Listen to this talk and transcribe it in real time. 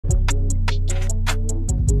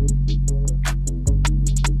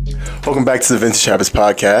Welcome back to the Vintage Habits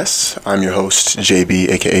Podcast. I'm your host, JB,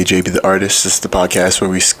 aka JB the Artist. This is the podcast where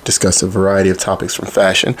we discuss a variety of topics from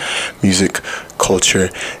fashion, music, culture,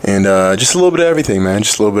 and just a little bit of everything, man.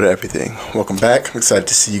 Just a little bit of everything. Welcome back. I'm excited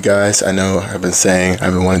to see you guys. I know I've been saying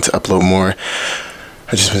I've been wanting to upload more.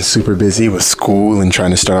 I've just been super busy with school and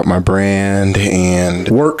trying to start up my brand and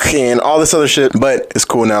work and all this other shit. But it's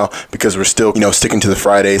cool now because we're still, sticking to the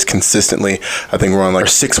Fridays consistently. I think we're on like our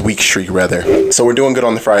 6-week streak rather. So we're doing good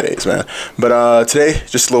on the Fridays, man. But today,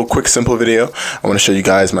 just a little quick, simple video. I want to show you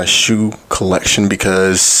guys my shoe collection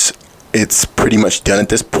because it's pretty much done at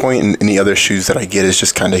this point, and any other shoes that I get is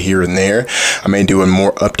just kind of here and there. I may do a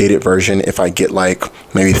more updated version if I get like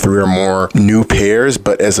maybe 3 or more new pairs,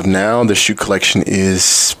 but as of now, the shoe collection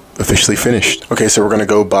is officially finished. Okay, so we're gonna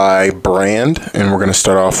go by brand, and we're gonna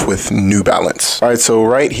start off with New Balance. All right, so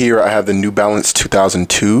right here I have the New Balance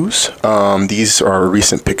 2002s. These are a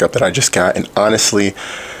recent pickup that I just got, and honestly,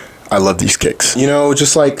 I love these kicks.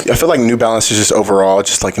 Just like, I feel like New Balance is just overall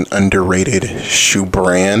just like an underrated shoe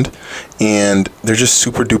brand, and they're just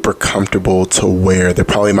super duper comfortable to wear. They're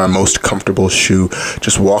probably my most comfortable shoe.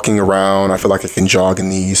 Just walking around, I feel like I can jog in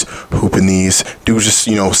these, hoop in these, do just,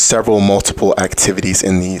 several multiple activities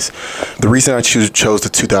in these. The reason I chose the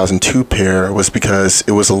 2002 pair was because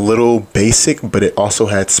it was a little basic, but it also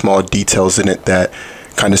had small details in it that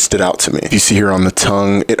kind of stood out to me. You see here on the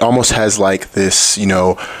tongue, it almost has like this,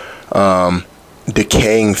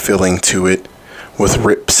 decaying feeling to it with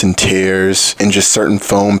rips and tears and just certain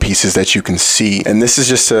foam pieces that you can see. And this is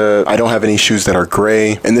just I don't have any shoes that are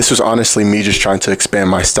gray, and this was honestly me just trying to expand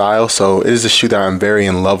my style. So it is a shoe that I'm very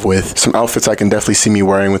in love with. Some outfits I can definitely see me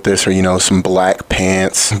wearing with this are, some black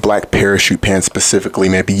pants, black parachute pants specifically,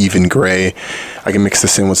 maybe even gray. I can mix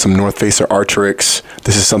this in with some North Face or Arc'teryx.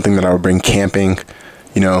 This is something that I would bring camping,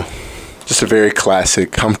 just a very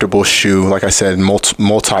classic, comfortable shoe. Like I said,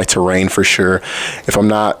 multi-terrain for sure. If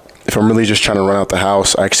I'm really just trying to run out the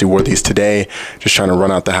house, I actually wore these today, just trying to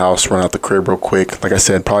run out the house, run out the crib real quick. Like I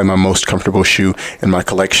said, probably my most comfortable shoe in my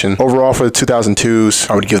collection. Overall for the 2002s,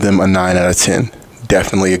 I would give them a 9 out of 10.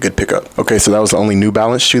 Definitely a good pickup. Okay, so that was the only New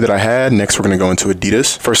Balance shoe that I had. Next, we're gonna go into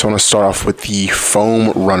Adidas. First, I wanna start off with the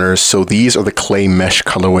foam runners. So these are the clay mesh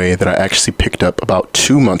colorway that I actually picked up about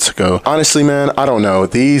 2 months ago. Honestly, man, I don't know.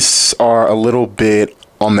 These are a little bit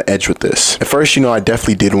on the edge with this. At first, I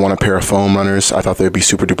definitely did want a pair of foam runners. I thought they'd be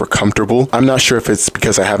super duper comfortable. I'm not sure if it's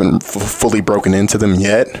because I haven't fully broken into them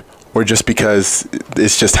yet, or just because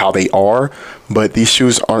it's just how they are, but these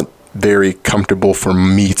shoes aren't very comfortable for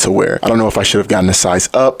me to wear. I don't know if I should have gotten a size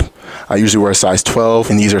up. I usually wear a size 12,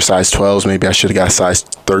 and these are size 12s. Maybe I should have got a size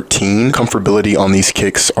 13. Comfortability on these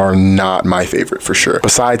kicks are not my favorite for sure.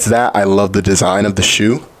 Besides that, I love the design of the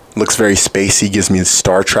shoe. Looks very spacey, gives me the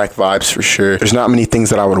Star Trek vibes for sure. There's not many things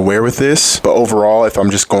that I would wear with this, but overall, if I'm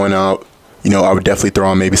just going out, I would definitely throw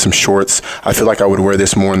on maybe some shorts. I feel like I would wear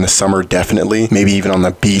this more in the summer, definitely. Maybe even on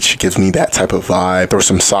the beach, it gives me that type of vibe. Throw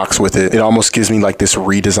some socks with it. It almost gives me like this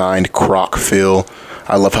redesigned Croc feel.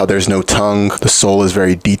 I love how there's no tongue. The sole is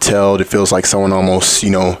very detailed. It feels like someone almost,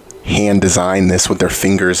 hand designed this with their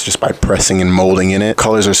fingers just by pressing and molding in it.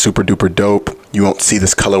 Colors are super duper dope. You won't see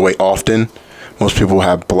this colorway often. Most people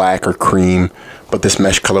have black or cream, but this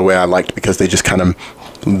mesh colorway I liked because they just kind of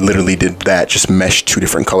literally did that, just meshed 2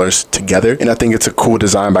 different colors together. And I think it's a cool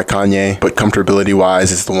design by Kanye, but comfortability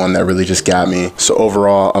wise is the one that really just got me. So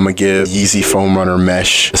overall, I'm gonna give Yeezy Foam Runner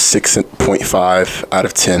Mesh a 6.5 out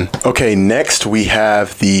of 10. Okay, next we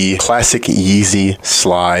have the classic Yeezy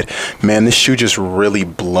Slide. Man, this shoe just really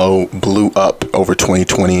blew up over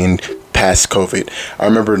 2020 and past COVID. I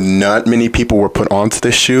remember not many people were put onto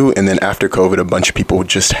this shoe, and then after COVID, a bunch of people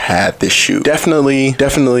just had this shoe. Definitely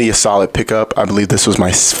a solid pickup. I believe this was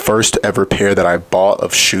my first ever pair that I bought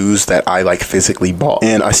of shoes that I like physically bought,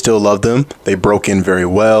 and I still love them. They broke in very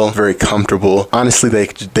well, very comfortable. Honestly,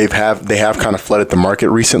 they have kind of flooded the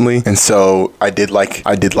market recently, and so I did like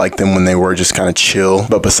them when they were just kind of chill.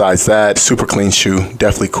 But besides that, super clean shoe,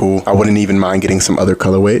 definitely cool. I wouldn't even mind getting some other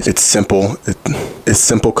colorways. It's simple. It's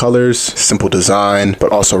simple colors, simple design,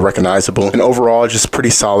 but also recognizable, and overall just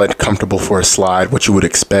pretty solid, comfortable for a slide, what you would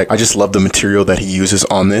expect. I just love the material that he uses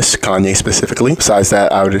on this, Kanye specifically. Besides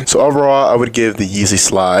that, overall I would give the Yeezy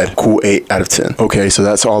Slide cool 8 out of 10. Okay, so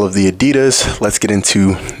that's all of the Adidas. Let's get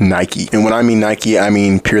into Nike, and when I mean Nike, I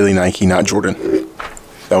mean purely Nike, not Jordan.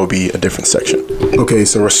 That would be a different section. Okay,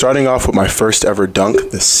 so we're starting off with my first ever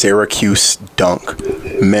dunk, the Syracuse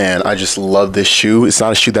Dunk. Man, I just love this shoe. It's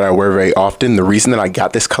not a shoe that I wear very often. The reason that I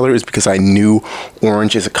got this color is because I knew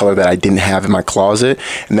orange is a color that I didn't have in my closet,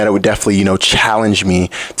 and that it would definitely, challenge me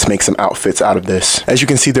to make some outfits out of this. As you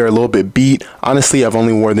can see, they're a little bit beat. Honestly, I've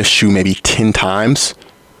only worn this shoe maybe 10 times.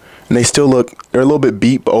 and they still look, they're a little bit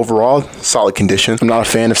beat, but overall, solid condition. I'm not a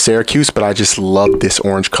fan of Syracuse, but I just love this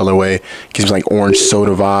orange colorway. It gives me like orange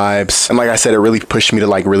soda vibes. And like I said, it really pushed me to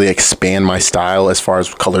like really expand my style as far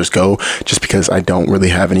as colors go, just because I don't really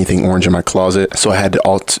have anything orange in my closet. So I had to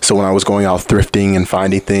so when I was going out thrifting and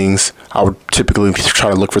finding things, I would typically try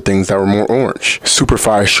to look for things that were more orange. Super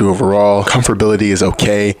fire shoe overall. Comfortability is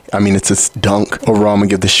okay. I mean, it's a Dunk. Overall, I'm gonna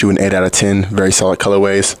give this shoe an 8 out of 10. Very solid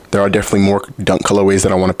colorways. There are definitely more Dunk colorways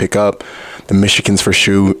that I want to pick up. The Michigans for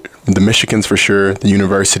sure, the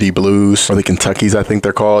University Blues, or the Kentuckys I think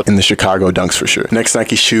they're called, and the Chicago Dunks for sure. Next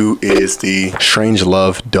Nike shoe is the Strange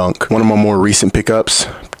Love Dunk. One of my more recent pickups.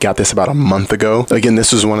 Got this about a month ago. Again,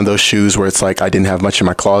 this was one of those shoes where it's like I didn't have much in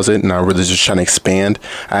my closet and I was just trying to expand.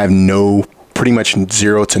 I have pretty much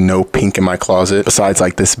zero to no pink in my closet, besides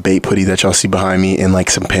like this Bape hoodie that y'all see behind me and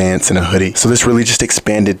like some pants and a hoodie. So this really just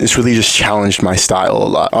expanded, this really just challenged my style a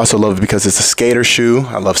lot. I also love it because it's a skater shoe.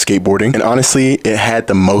 I love skateboarding, and honestly, it had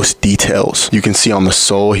the most details. You can see on the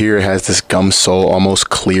sole here, it has this gum sole, almost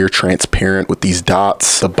clear, transparent with these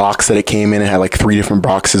dots. The box that it came in, it had like 3 different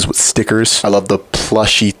boxes with stickers. I love the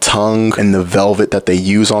plushy tongue and the velvet that they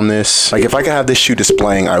use on this. Like if I could have this shoe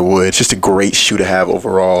displaying, I would. It's just a great shoe to have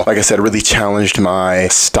overall. Like I said, really challenged my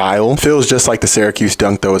style. Feels just like the Syracuse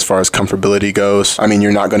Dunk though as far as comfortability goes. I mean,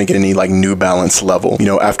 you're not going to get any like New Balance level. You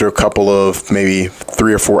know, after a couple of maybe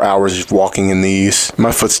 3 or 4 hours of walking in these,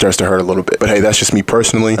 my foot starts to hurt a little bit. But hey, that's just me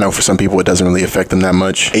personally. I know for some people it doesn't really affect them that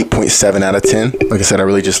much. 8.7 out of 10. Like I said, I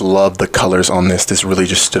really just love the colors on this. This really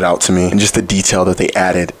just stood out to me, and just the detail that they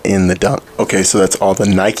added in the Dunk. Okay, so that's all the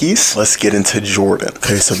Nikes. Let's get into Jordan.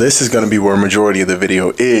 Okay, so this is going to be where majority of the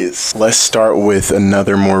video is. Let's start with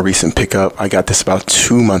another more recent pickup. I got this about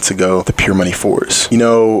 2 months ago, the Pure Money 4s. You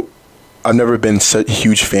know, I've never been such a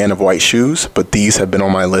huge fan of white shoes, but these have been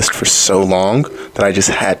on my list for so long that I just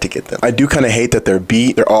had to get them. I do kind of hate that they're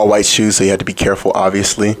beat. They're all white shoes, so you have to be careful,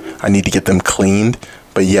 obviously. I need to get them cleaned.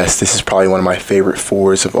 But yes, this is probably one of my favorite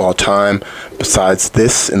 4s of all time, besides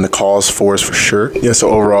this and the Cause 4s for sure. Yeah, so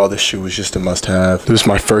overall, this shoe was just a must-have. This was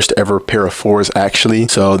my first ever pair of 4s, actually.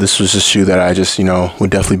 So this was a shoe that I just, you know, would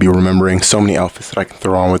definitely be remembering. So many outfits that I can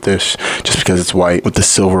throw on with this, just because it's white with the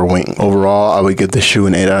silver wing. Overall, I would give this shoe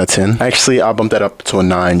an 8 out of 10. Actually, I'll bump that up to a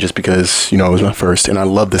 9 just because, you know, it was my first, and I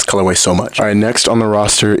love this colorway so much. All right, next on the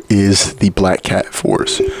roster is the Black Cat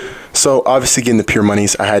 4s. So obviously getting the Pure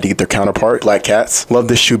Moneys, I had to get their counterpart, Black Cats. Love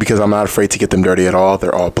this shoe because I'm not afraid to get them dirty at all.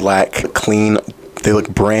 They're all black, clean. They look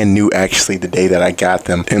brand new actually the day that I got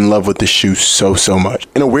them. In love with this shoe so much.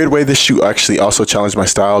 In a weird way, this shoe actually also challenged my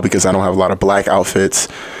style because I don't have a lot of black outfits,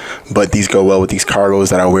 but these go well with these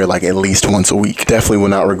cargos that I wear like at least once a week. Definitely will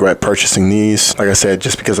not regret purchasing these. Like I said,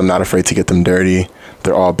 just because I'm not afraid to get them dirty.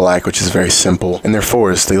 They're all black, which is very simple. And they're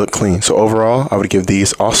 4s, they look clean. So overall, I would give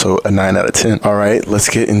these also a 9 out of 10. All right, let's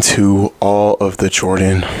get into all of the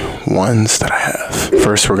Jordan 1s that I have.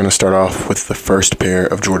 First, we're gonna start off with the first pair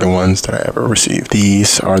of Jordan 1s that I ever received.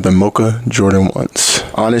 These are the Mocha Jordan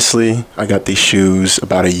 1s. Honestly, I got these shoes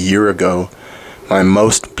about a year ago. My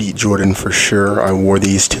most beat Jordan for sure. I wore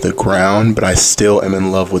these to the ground, but I still am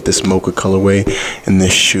in love with this Mocha colorway and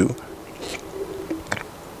this shoe.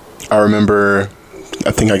 I remember,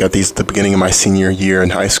 I think I got these at the beginning of my senior year in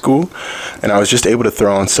high school, and I was just able to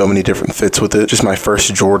throw on so many different fits with it. Just my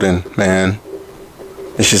first Jordan, man.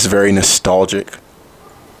 It's just very nostalgic.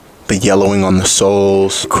 The yellowing on the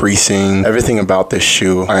soles, creasing, everything about this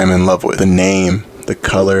shoe I am in love with. The name, the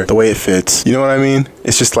color, the way it fits. You know what I mean?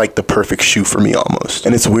 It's just like the perfect shoe for me almost.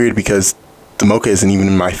 And it's weird because the Mocha isn't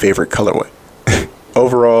even my favorite colorway.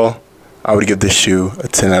 Overall, I would give this shoe a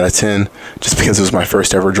 10 out of 10 just because it was my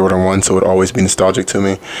first ever Jordan 1, so it would always be nostalgic to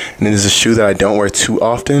me. And it is a shoe that I don't wear too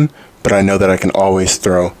often, but I know that I can always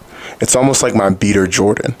throw. It's almost like my beater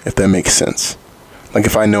Jordan, if that makes sense. Like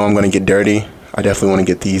if I know I'm going to get dirty, I definitely want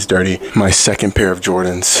to get these dirty. My second pair of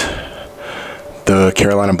Jordans, the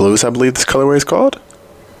Carolina Blues, I believe this colorway is called.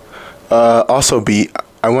 Also beat.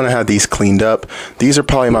 I want to have these cleaned up. These are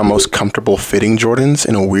probably my most comfortable fitting Jordans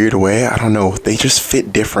in a weird way. I don't know. They just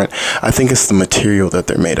fit different. I think it's the material that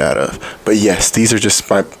they're made out of. But yes, these are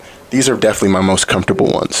definitely my most comfortable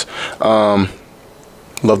ones.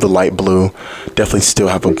 Love the light blue. Definitely still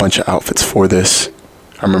have a bunch of outfits for this.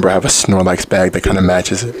 I remember I have a Snorlax bag that kind of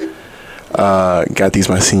matches it. Got these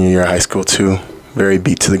my senior year of high school too. Very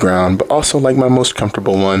beat to the ground, but also like my most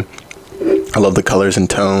comfortable one. I love the colors and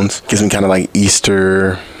tones. Gives me kind of like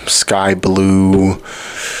Easter, sky blue,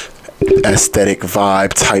 aesthetic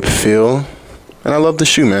vibe type feel. And I love the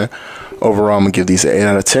shoe, man. Overall, I'm gonna give these an 8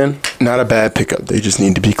 out of 10. Not a bad pickup, they just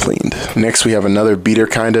need to be cleaned. Next, we have another beater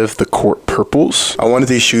kind of, the Court Purples. I wanted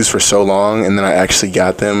these shoes for so long, and then I actually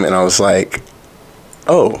got them, and I was like,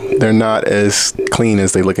 oh, they're not as clean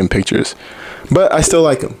as they look in pictures, but I still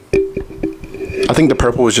like them. I think the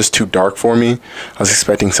purple was just too dark for me. I was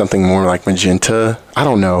expecting something more like magenta. I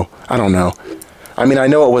don't know. I mean, I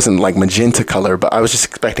know it wasn't like magenta color, but I was just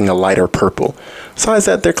expecting a lighter purple. Besides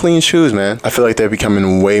that, they're clean shoes, man. I feel like they're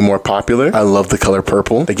becoming way more popular. I love the color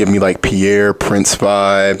purple. They give me like Pierre, Prince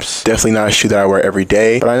vibes. Definitely not a shoe that I wear every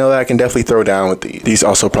day, but I know that I can definitely throw down with these. These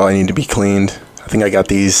also probably need to be cleaned. I think I got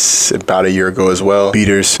these about a year ago as well.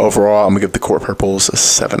 Beaters. Overall, I'm gonna give the Court Purples a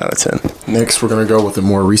 7 out of 10. Next, we're gonna go with a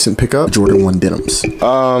more recent pickup, Jordan 1 denims.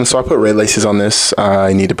 So I put red laces on this.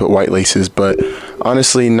 I need to put white laces, but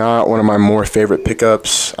honestly, not one of my more favorite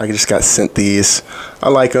pickups. I just got sent these. I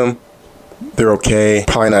like them. They're okay.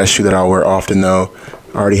 Probably not a shoe that I'll wear often though.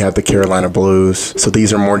 I already have the Carolina Blues, so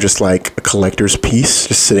these are more just like a collector's piece,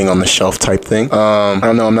 just sitting on the shelf type thing. I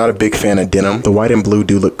don't know, I'm not a big fan of denim. The white and blue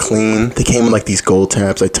do look clean. They came with like these gold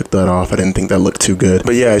tabs. I took that off. I didn't think that looked too good,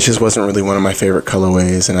 but yeah, it just wasn't really one of my favorite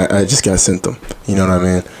colorways, and I just got sent them. You know what I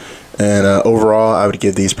mean? And overall, I would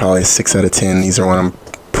give these probably a 6 out of 10. These are one of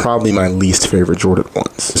probably my least favorite Jordan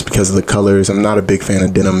ones, just because of the colors. I'm not a big fan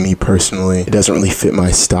of denim, me personally. It doesn't really fit my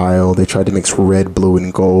style. They tried to mix red, blue,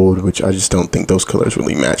 and gold, which I just don't think those colors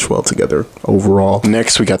really match well together overall.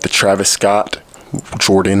 Next, we got the Travis Scott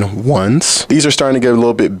Jordan 1s. These are starting to get a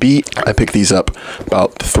little bit beat. I picked these up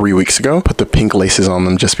about 3 weeks ago. Put the pink laces on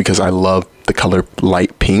them just because I love the color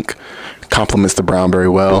light pink. Complements the brown very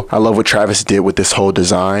well. I love what Travis did with this whole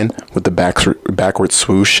design with the backward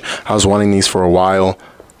swoosh. I was wanting these for a while.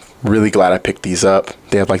 Really glad I picked these up.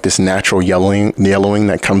 They have like this natural yellowing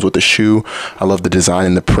that comes with the shoe. I love the design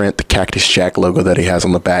and the print, the Cactus Jack logo that he has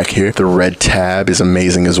on the back here. The red tab is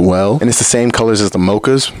amazing as well. And it's the same colors as the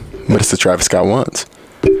Mochas, but it's the Travis Scott ones.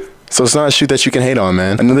 So it's not a shoe that you can hate on,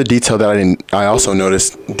 man. Another detail that I also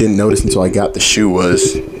didn't notice until I got the shoe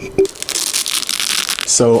was,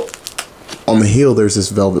 so on the heel, there's this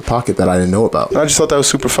velvet pocket that I didn't know about. I just thought that was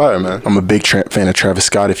super fire, man. I'm a big fan of Travis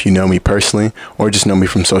Scott if you know me personally, or just know me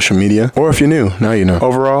from social media. Or if you're new, now you know.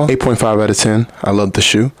 Overall, 8.5 out of 10. I love the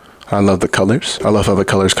shoe. I love the colors. I love how the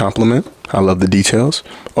colors complement. I love the details.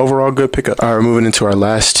 Overall, good pickup. All right, we're moving into our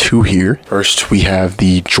last two here. First, we have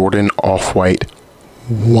the Jordan Off-White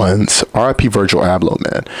 1s. RIP Virgil Abloh,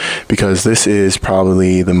 man. Because this is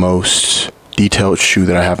probably the most detailed shoe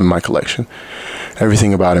that I have in my collection.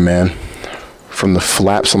 Everything about it, man. From the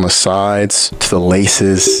flaps on the sides, to the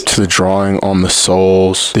laces, to the drawing on the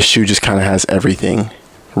soles. This shoe just kind of has everything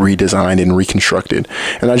redesigned and reconstructed.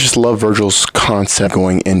 And I just love Virgil's concept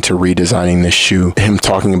going into redesigning this shoe. Him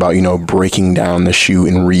talking about, you know, breaking down the shoe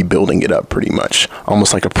and rebuilding it up pretty much.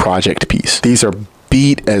 Almost like a project piece. These are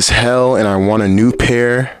beat as hell and I want a new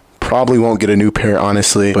pair. Probably won't get a new pair,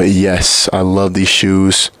 honestly. But yes, I love these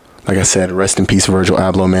shoes. Like I said, rest in peace, Virgil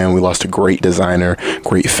Abloh, man. We lost a great designer,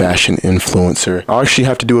 great fashion influencer. I'll actually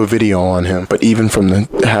have to do a video on him. But even from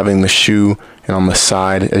having the shoe and on the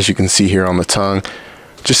side, as you can see here on the tongue,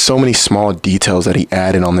 just so many small details that he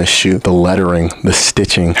added on this shoe. The lettering, the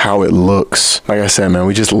stitching, how it looks. Like I said, man,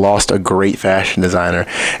 we just lost a great fashion designer.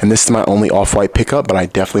 And this is my only off-white pickup, but I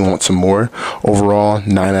definitely want some more. Overall,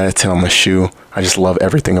 9 out of 10 on the shoe. I just love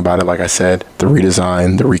everything about it. Like I said, the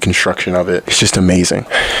redesign, the reconstruction of it. It's just amazing.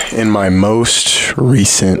 In my most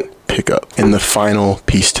recent pickup, in the final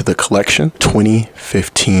piece to the collection,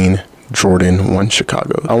 2015 Jordan 1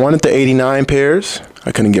 Chicago. I wanted the 89 pairs.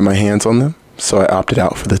 I couldn't get my hands on them, so I opted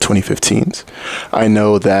out for the 2015s. I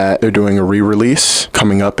know that they're doing a re-release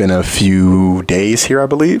coming up in a few days here, I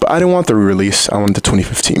believe. But I didn't want the re-release. I wanted the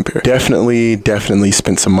 2015 pair. Definitely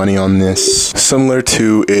spent some money on this. Similar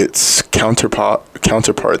to its counterpart,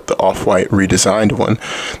 the Off-White redesigned one.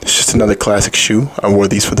 It's just another classic shoe. I wore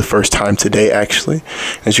these for the first time today, actually.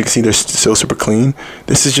 As you can see, they're still super clean.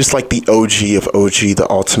 This is just like the OG of OG, the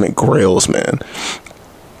ultimate grails, man.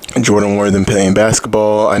 Jordan wore them playing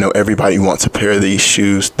basketball. I know everybody wants a pair of these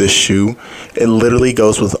shoes. This shoe, it literally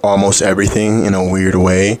goes with almost everything in a weird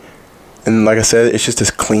way. And like I said, it's just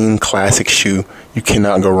this clean, classic shoe. You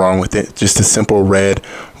cannot go wrong with it. Just a simple red,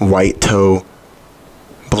 white toe,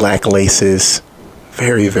 black laces.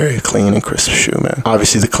 Very, very clean and crisp shoe, man.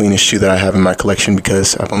 Obviously the cleanest shoe that I have in my collection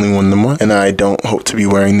because I've only worn them once. And I don't hope to be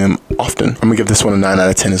wearing them often. I'm gonna give this one a 9 out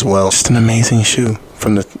of 10 as well. Just an amazing shoe.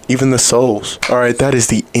 from even the soles. All right, that is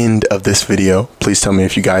the end of this video. Please tell me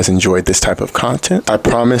if you guys enjoyed this type of content. I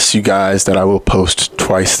promise you guys that I will post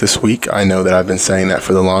twice this week. I know that I've been saying that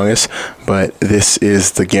for the longest, but this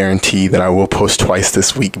is the guarantee that I will post twice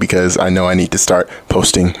this week because I know I need to start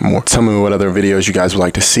posting more. Tell me what other videos you guys would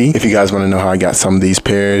like to see. If you guys want to know how I got some of these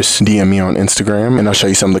pairs, DM me on Instagram and I'll show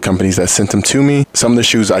you some of the companies that sent them to me. Some of the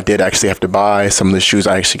shoes I did actually have to buy. Some of the shoes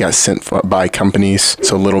I actually got sent by companies.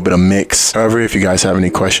 So a little bit of mix. However, if you guys have any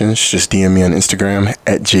questions, just DM me on Instagram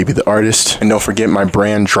at JB the Artist. And don't forget, my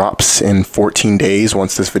brand drops in 14 days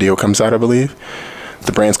once this video comes out, I believe.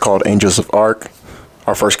 The brand's called Angels of Arc.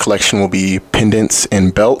 Our first collection will be pendants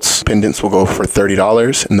and belts. Pendants will go for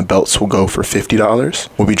 $30 and the belts will go for $50.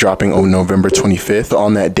 We'll be dropping on November 25th.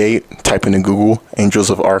 On that date, type into Google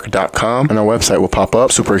angelsofarc.com and our website will pop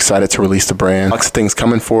up. Super excited to release the brand. Lots of things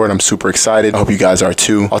coming for it. I'm super excited. I hope you guys are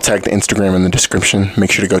too. I'll tag the Instagram in the description.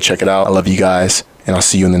 Make sure to go check it out. I love you guys and I'll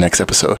see you in the next episode.